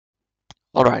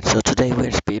Alright, so today we're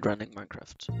speedrunning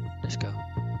Minecraft. Let's go.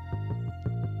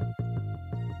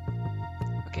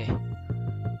 Okay.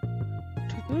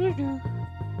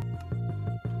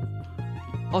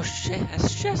 Oh shit,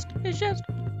 it's chest! It's chest!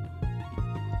 Oh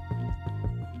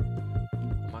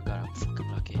my god, I'm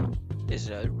fucking lucky. This is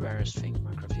the rarest thing in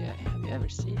Minecraft. Yeah, have you ever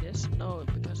seen this? No,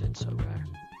 because it's so rare.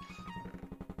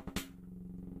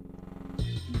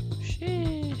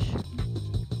 Sheesh.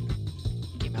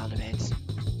 Give me all the beds.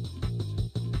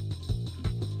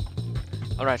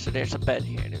 Alright, so there's a bed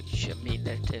here, which should mean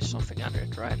that there's something under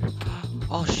it, right?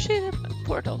 Oh shit,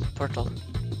 portal.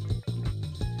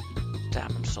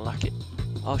 Damn, I'm so lucky.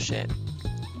 Oh shit.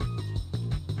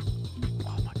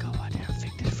 Oh my god, why did I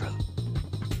think this through?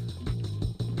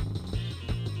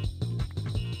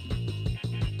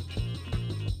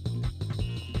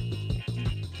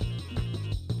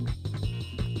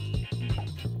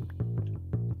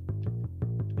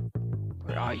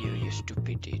 Where are you, you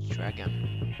stupid dragon?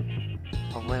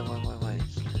 Oh, wait.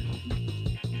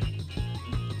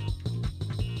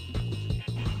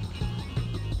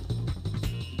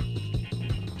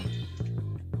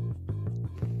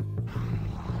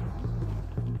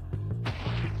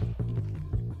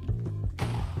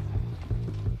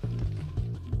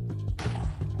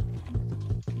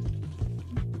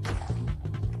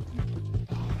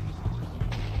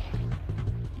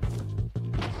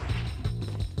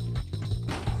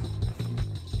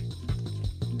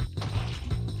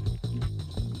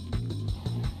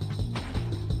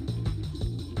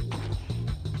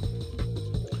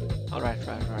 Alright.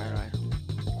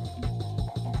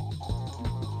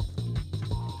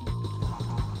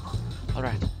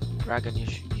 Alright, dragon,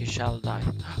 you shall die.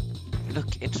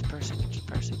 Look, it's pressing.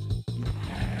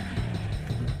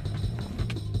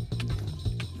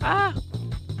 Ah!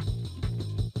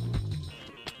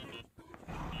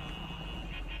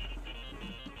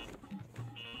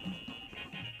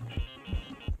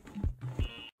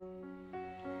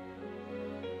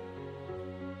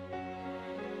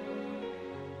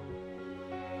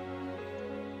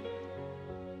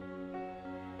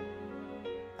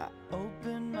 I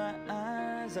open my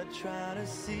eyes, I try to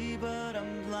see, but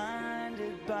I'm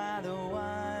blinded by the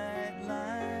white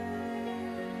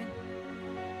light.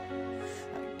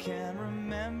 I can't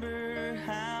remember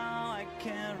how, I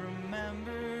can't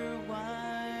remember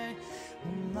why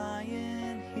I'm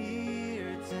lying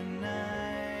here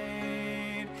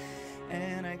tonight,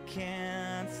 and I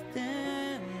can't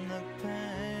stand the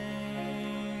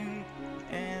pain,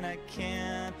 and I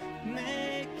can't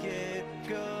make it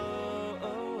go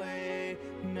away.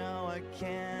 No, I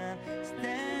can't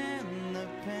stand the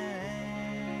pain.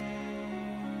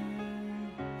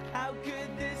 How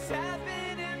could this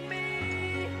happen to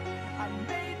me? I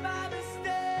made my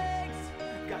mistakes,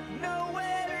 got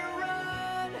nowhere to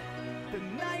run. The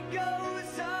night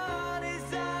goes on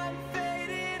as I'm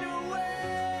fading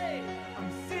away.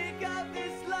 I'm sick of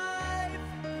this life,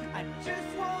 I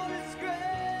just wanna scream.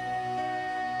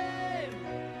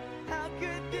 How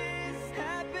could this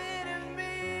happen to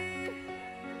me?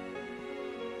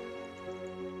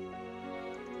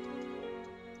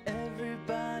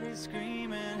 Everybody's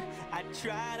screaming, I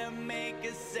try to make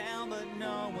a sound, but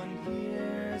no one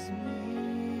hears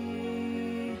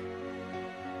me.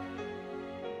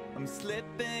 I'm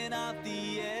slipping off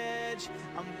the edge,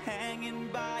 I'm hanging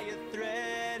by a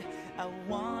thread. I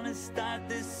wanna start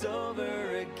this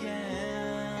over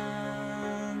again,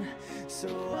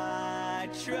 so I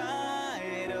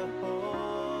try to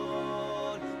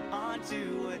hold on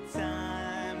to a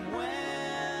time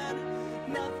when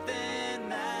nothing